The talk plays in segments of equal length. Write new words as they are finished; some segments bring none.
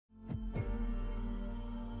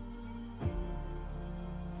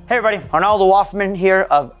Hey everybody, Arnaldo Waffman here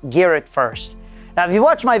of Gear It First. Now if you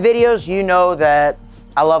watch my videos, you know that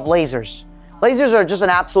I love lasers. Lasers are just an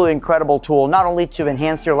absolutely incredible tool, not only to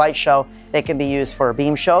enhance your light show, they can be used for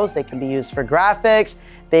beam shows, they can be used for graphics,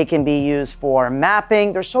 they can be used for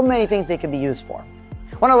mapping. There's so many things they can be used for.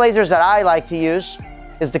 One of the lasers that I like to use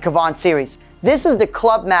is the Kvant series. This is the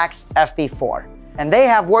ClubMax FB4, and they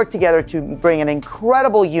have worked together to bring an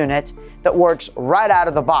incredible unit that works right out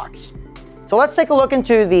of the box. So let's take a look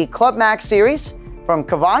into the ClubMax series from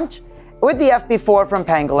Kvant with the FB4 from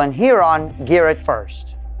Pangolin here on Gear It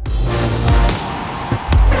First.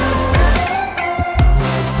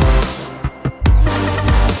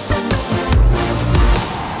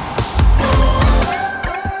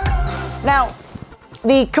 Now,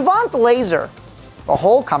 the Kvant laser, the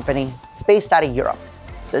whole company, is based out of Europe.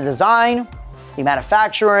 The design, the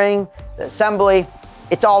manufacturing, the assembly,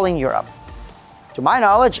 it's all in Europe. To my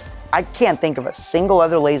knowledge, I can't think of a single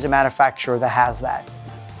other laser manufacturer that has that.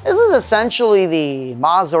 This is essentially the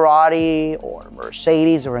Maserati or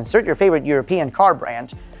Mercedes, or insert your favorite European car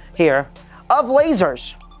brand here, of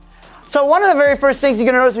lasers. So one of the very first things you're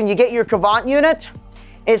gonna notice when you get your Kvant unit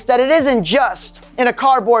is that it isn't just in a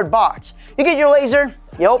cardboard box. You get your laser,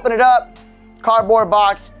 you open it up, cardboard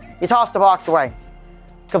box, you toss the box away.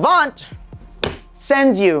 Kvant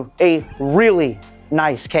sends you a really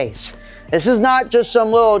nice case. This is not just some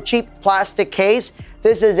little cheap plastic case.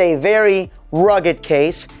 This is a very rugged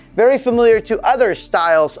case, very familiar to other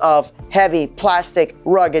styles of heavy plastic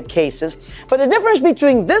rugged cases. But the difference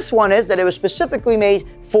between this one is that it was specifically made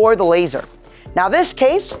for the laser. Now this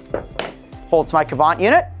case holds my Kvant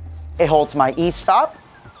unit, it holds my e-stop,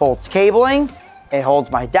 holds cabling, it holds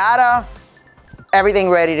my data, everything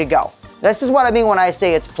ready to go. This is what I mean when I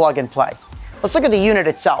say it's plug and play. Let's look at the unit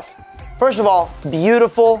itself. First of all,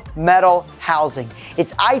 beautiful metal housing.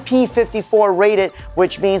 It's IP54 rated,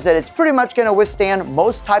 which means that it's pretty much gonna withstand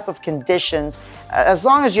most type of conditions, as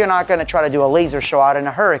long as you're not gonna try to do a laser show out in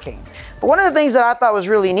a hurricane. But one of the things that I thought was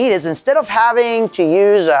really neat is instead of having to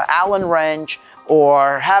use an Allen wrench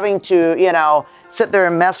or having to, sit there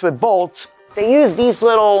and mess with bolts, they use these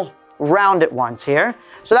little rounded ones here.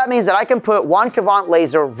 So that means that I can put one Kvant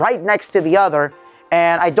laser right next to the other,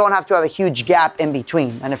 and I don't have to have a huge gap in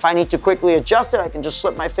between. And if I need to quickly adjust it, I can just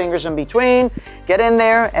slip my fingers in between, get in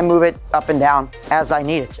there, and move it up and down as I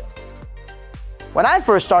need it to. When I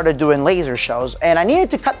first started doing laser shows, and I needed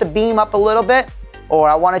to cut the beam up a little bit, or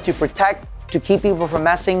I wanted to keep people from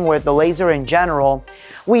messing with the laser in general,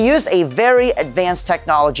 we used a very advanced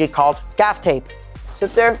technology called gaff tape.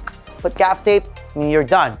 Sit there, put gaff tape, and you're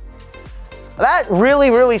done. That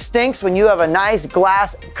really stinks when you have a nice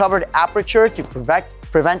glass covered aperture to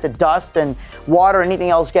prevent the dust and water or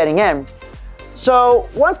anything else getting in. So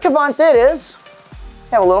what Kvant did is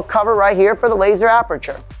have a little cover right here for the laser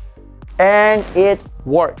aperture. And it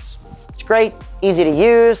works. It's great, easy to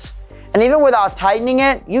use. And even without tightening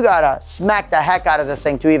it, you gotta smack the heck out of this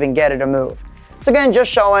thing to even get it to move. So again,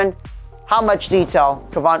 just showing how much detail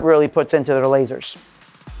Kvant really puts into their lasers.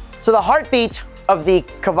 So the heartbeat of the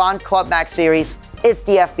Kvant ClubMax series, it's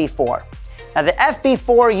the FB4. Now the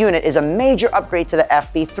FB4 unit is a major upgrade to the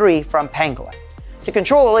FB3 from Pangolin. To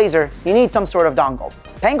control a laser, you need some sort of dongle.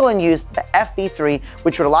 Pangolin used the FB3,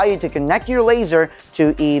 which would allow you to connect your laser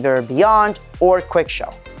to either Beyond or Quick Show.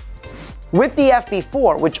 With the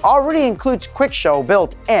FB4, which already includes Quick Show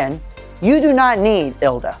built in, you do not need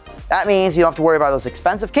ILDA. That means you don't have to worry about those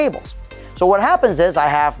expensive cables. So what happens is I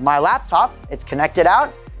have my laptop, it's connected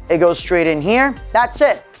out, it goes straight in here, that's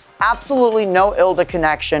it. Absolutely no ILDA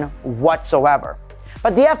connection whatsoever.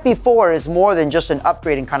 But the FB4 is more than just an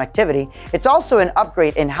upgrade in connectivity, it's also an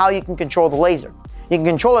upgrade in how you can control the laser. You can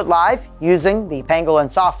control it live using the Pangolin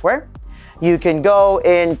software. You can go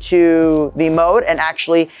into the mode and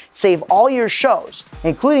actually save all your shows,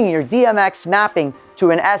 including your DMX mapping to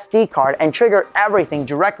an SD card, and trigger everything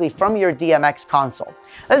directly from your DMX console.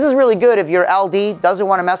 This is really good if your LD doesn't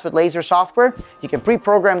want to mess with laser software. You can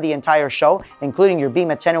pre-program the entire show, including your beam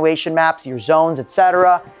attenuation maps, your zones,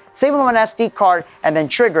 etc. Save them on an SD card and then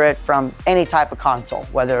trigger it from any type of console,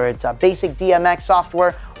 whether it's a basic DMX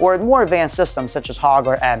software or more advanced systems such as HOG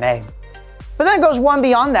or MA. But then it goes one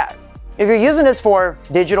beyond that. If you're using this for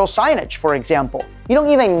digital signage, for example, you don't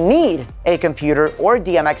even need a computer or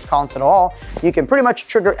DMX console at all. You can pretty much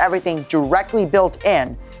trigger everything directly built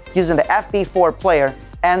in using the FB4 player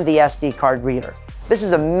and the SD card reader. This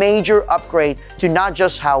is a major upgrade to not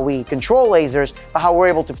just how we control lasers, but how we're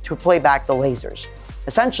able to play back the lasers.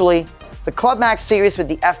 Essentially, the ClubMax series with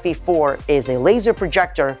the FB4 is a laser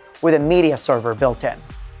projector with a media server built in.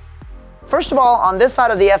 first of all, on this side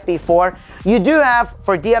of the FB4, you do have,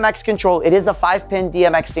 for DMX control, it is a 5-pin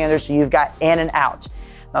DMX standard, so you've got in and out.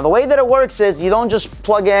 Now, the way that it works is you don't just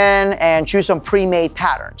plug in and choose some pre-made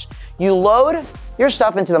patterns. You load your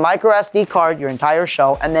stuff into the micro SD card, your entire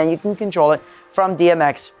show, and then you can control it from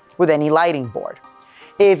DMX with any lighting board.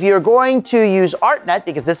 If you're going to use ArtNet,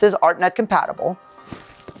 because this is ArtNet compatible,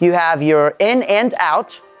 you have your in and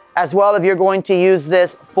out, as well if you're going to use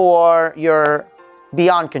this for your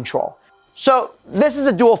beyond control. So this is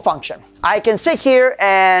a dual function. I can sit here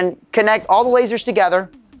and connect all the lasers together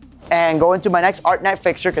and go into my next ArtNet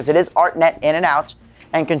fixture, because it is ArtNet in and out,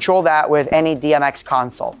 and control that with any DMX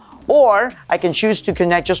console. Or I can choose to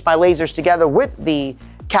connect just my lasers together with the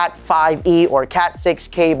Cat5e or Cat6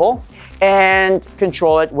 cable and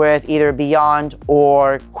control it with either Beyond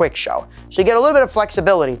or Quick Show. So you get a little bit of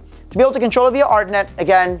flexibility. To be able to control it via ArtNet,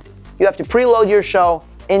 again, you have to preload your show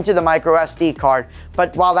into the micro SD card.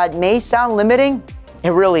 But while that may sound limiting,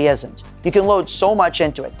 it really isn't. You can load so much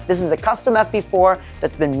into it. This is a custom FB4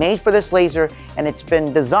 that's been made for this laser, and it's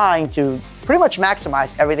been designed to pretty much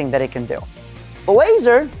maximize everything that it can do. The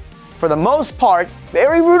laser, for the most part,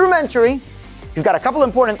 very rudimentary. You've got a couple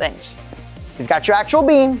important things. You've got your actual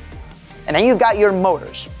beam, and then you've got your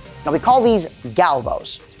motors. Now, we call these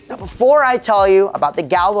galvos. Now, before I tell you about the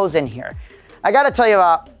galvos in here, I gotta tell you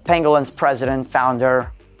about Pangolin's president,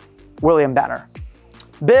 founder, William Benner.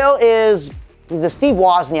 Bill he's the Steve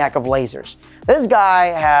Wozniak of lasers. This guy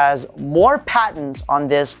has more patents on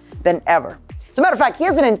this than ever. As a matter of fact, he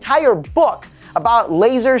has an entire book about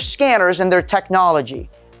laser scanners and their technology.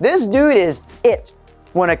 This dude is it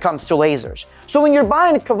when it comes to lasers. So when you're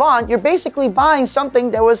buying a Kvant, you're basically buying something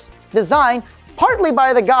that was designed partly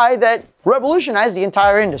by the guy that revolutionized the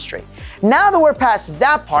entire industry. Now that we're past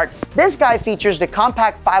that part, this guy features the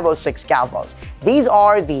Compact 506 galvos. These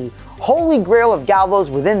are the holy grail of galvos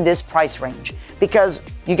within this price range, because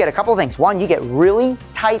you get a couple of things. One, you get really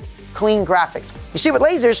tight, clean graphics. You see, with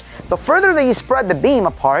lasers, the further that you spread the beam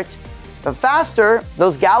apart, the faster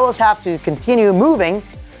those galvos have to continue moving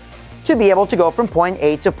to be able to go from point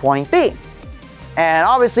A to point B. And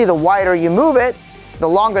obviously, the wider you move it, the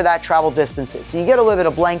longer that travel distance is. So you get a little bit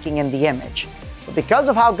of blanking in the image. But because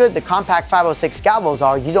of how good the Compact 506 galvos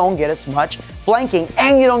are, you don't get as much blanking,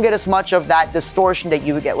 and you don't get as much of that distortion that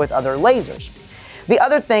you would get with other lasers. The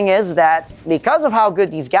other thing is that because of how good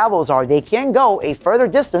these galvos are, they can go a further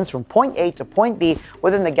distance from point A to point B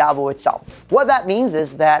within the galvo itself. What that means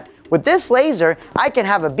is that with this laser, I can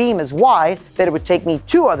have a beam as wide that it would take me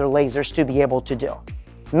 2 other lasers to be able to do.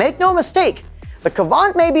 Make no mistake, the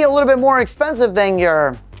Kvant may be a little bit more expensive than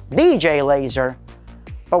your DJ laser,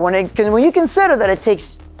 but when you consider that it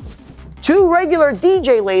takes 2 regular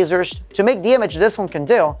DJ lasers to make the image this one can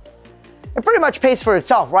do, it pretty much pays for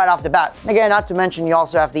itself right off the bat. Again, not to mention you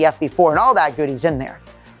also have the FB4 and all that goodies in there.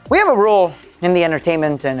 We have a rule in the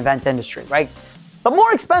entertainment and event industry, right? The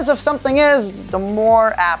more expensive something is, the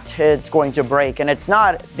more apt it's going to break. And it's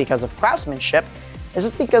not because of craftsmanship. It's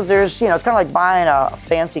just because there's, it's kind of like buying a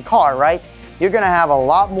fancy car, right? You're going to have a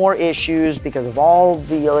lot more issues because of all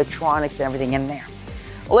the electronics and everything in there.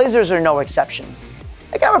 Lasers are no exception.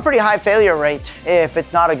 They have a pretty high failure rate if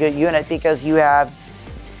it's not a good unit, because you have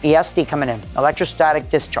ESD coming in, electrostatic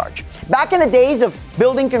discharge. Back in the days of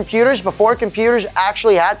building computers, before computers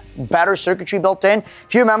actually had better circuitry built in,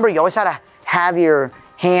 if you remember, you always had to have your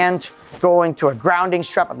hand go into a grounding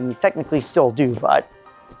strap. I mean, you technically still do, but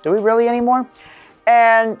do we really anymore?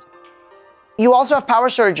 And you also have power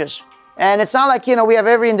surges. And it's not like, we have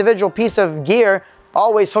every individual piece of gear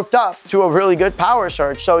always hooked up to a really good power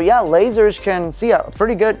surge. So yeah, lasers can see a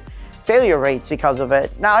pretty good failure rates because of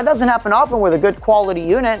it. Now, it doesn't happen often with a good quality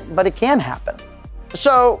unit, but it can happen.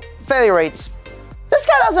 So failure rates, this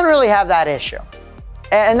guy doesn't really have that issue.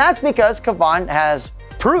 And that's because Kvant has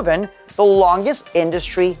proven the longest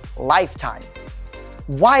industry lifetime.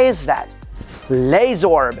 Why is that?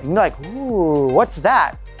 Lasorb. And you're like, ooh, what's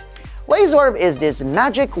that? Lasorb is this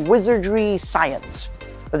magic wizardry science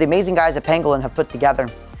that the amazing guys at Pangolin have put together.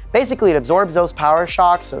 Basically, it absorbs those power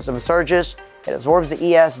shocks, those surges, it absorbs the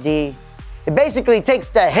ESD. It basically takes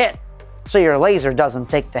the hit, so your laser doesn't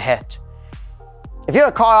take the hit. If you're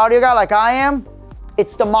a car audio guy like I am,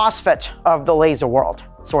 it's the MOSFET of the laser world,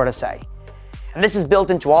 sort of say. And this is built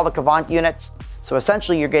into all the Kvant units. So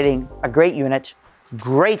essentially, you're getting a great unit,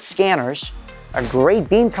 great scanners, a great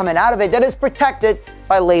beam coming out of it that is protected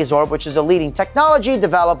by Lasorb, which is a leading technology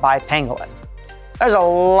developed by Pangolin. There's a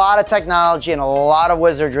lot of technology and a lot of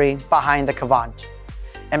wizardry behind the Kvant.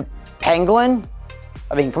 And Pangolin,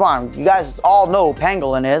 I mean, come on, you guys all know who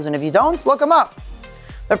Pangolin is, and if you don't, look them up.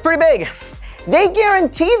 They're pretty big. They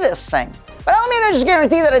guarantee this thing. But I don't mean they just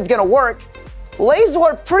guarantee that it's gonna work.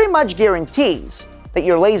 Laser pretty much guarantees that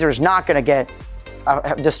your laser is not gonna get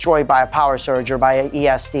destroyed by a power surge or by an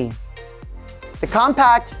ESD. The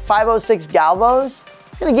compact 506 Galvos,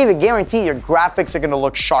 it's gonna give you a guarantee your graphics are gonna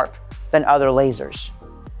look sharp than other lasers.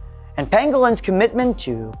 And Pangolin's commitment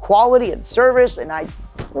to quality and service, and I'm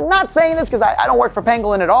not saying this because I don't work for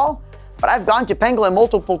Pangolin at all, but I've gone to Pangolin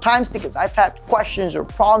multiple times because I've had questions or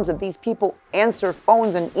problems that these people answer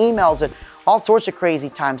phones and emails at all sorts of crazy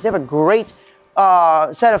times. They have a great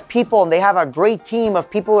set of people, and they have a great team of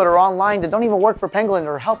people that are online that don't even work for Pangolin, that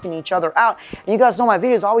are helping each other out. And you guys know my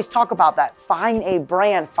videos always talk about that. Find a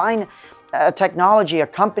brand, find a technology, a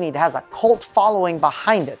company that has a cult following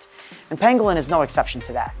behind it. And Pangolin is no exception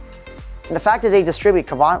to that. And the fact that they distribute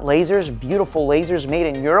Kvant lasers, beautiful lasers made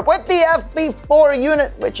in Europe with the FB4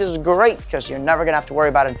 unit, which is great because you're never gonna have to worry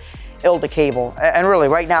about an ILDA cable. And really,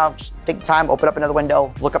 right now, just take the time, open up another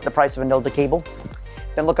window, look up the price of an ILDA cable,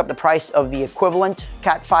 then look up the price of the equivalent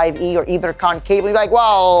Cat 5e or Ethercon cable. You're like,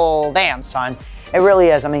 well, damn, son. It really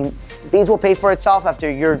is. I mean, these will pay for itself after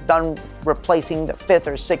you're done replacing the 5th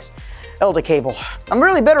or 6th ILDA cable. I'm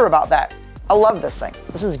really bitter about that. I love this thing.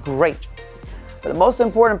 This is great. But the most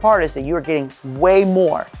important part is that you are getting way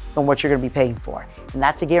more than what you're going to be paying for. And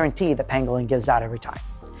that's a guarantee that Pangolin gives out every time.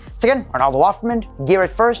 So again, Arnaldo Offerman, Gear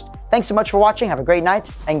It First. Thanks so much for watching. Have a great night,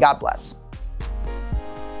 and God bless.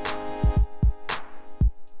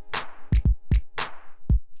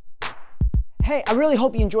 Hey, I really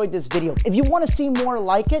hope you enjoyed this video. If you want to see more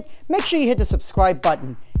like it, make sure you hit the subscribe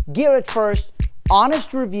button. Gear It First,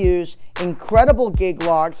 honest reviews, incredible gig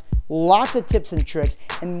logs, lots of tips and tricks,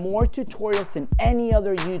 and more tutorials than any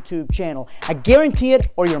other YouTube channel. I guarantee it,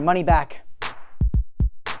 or your money back.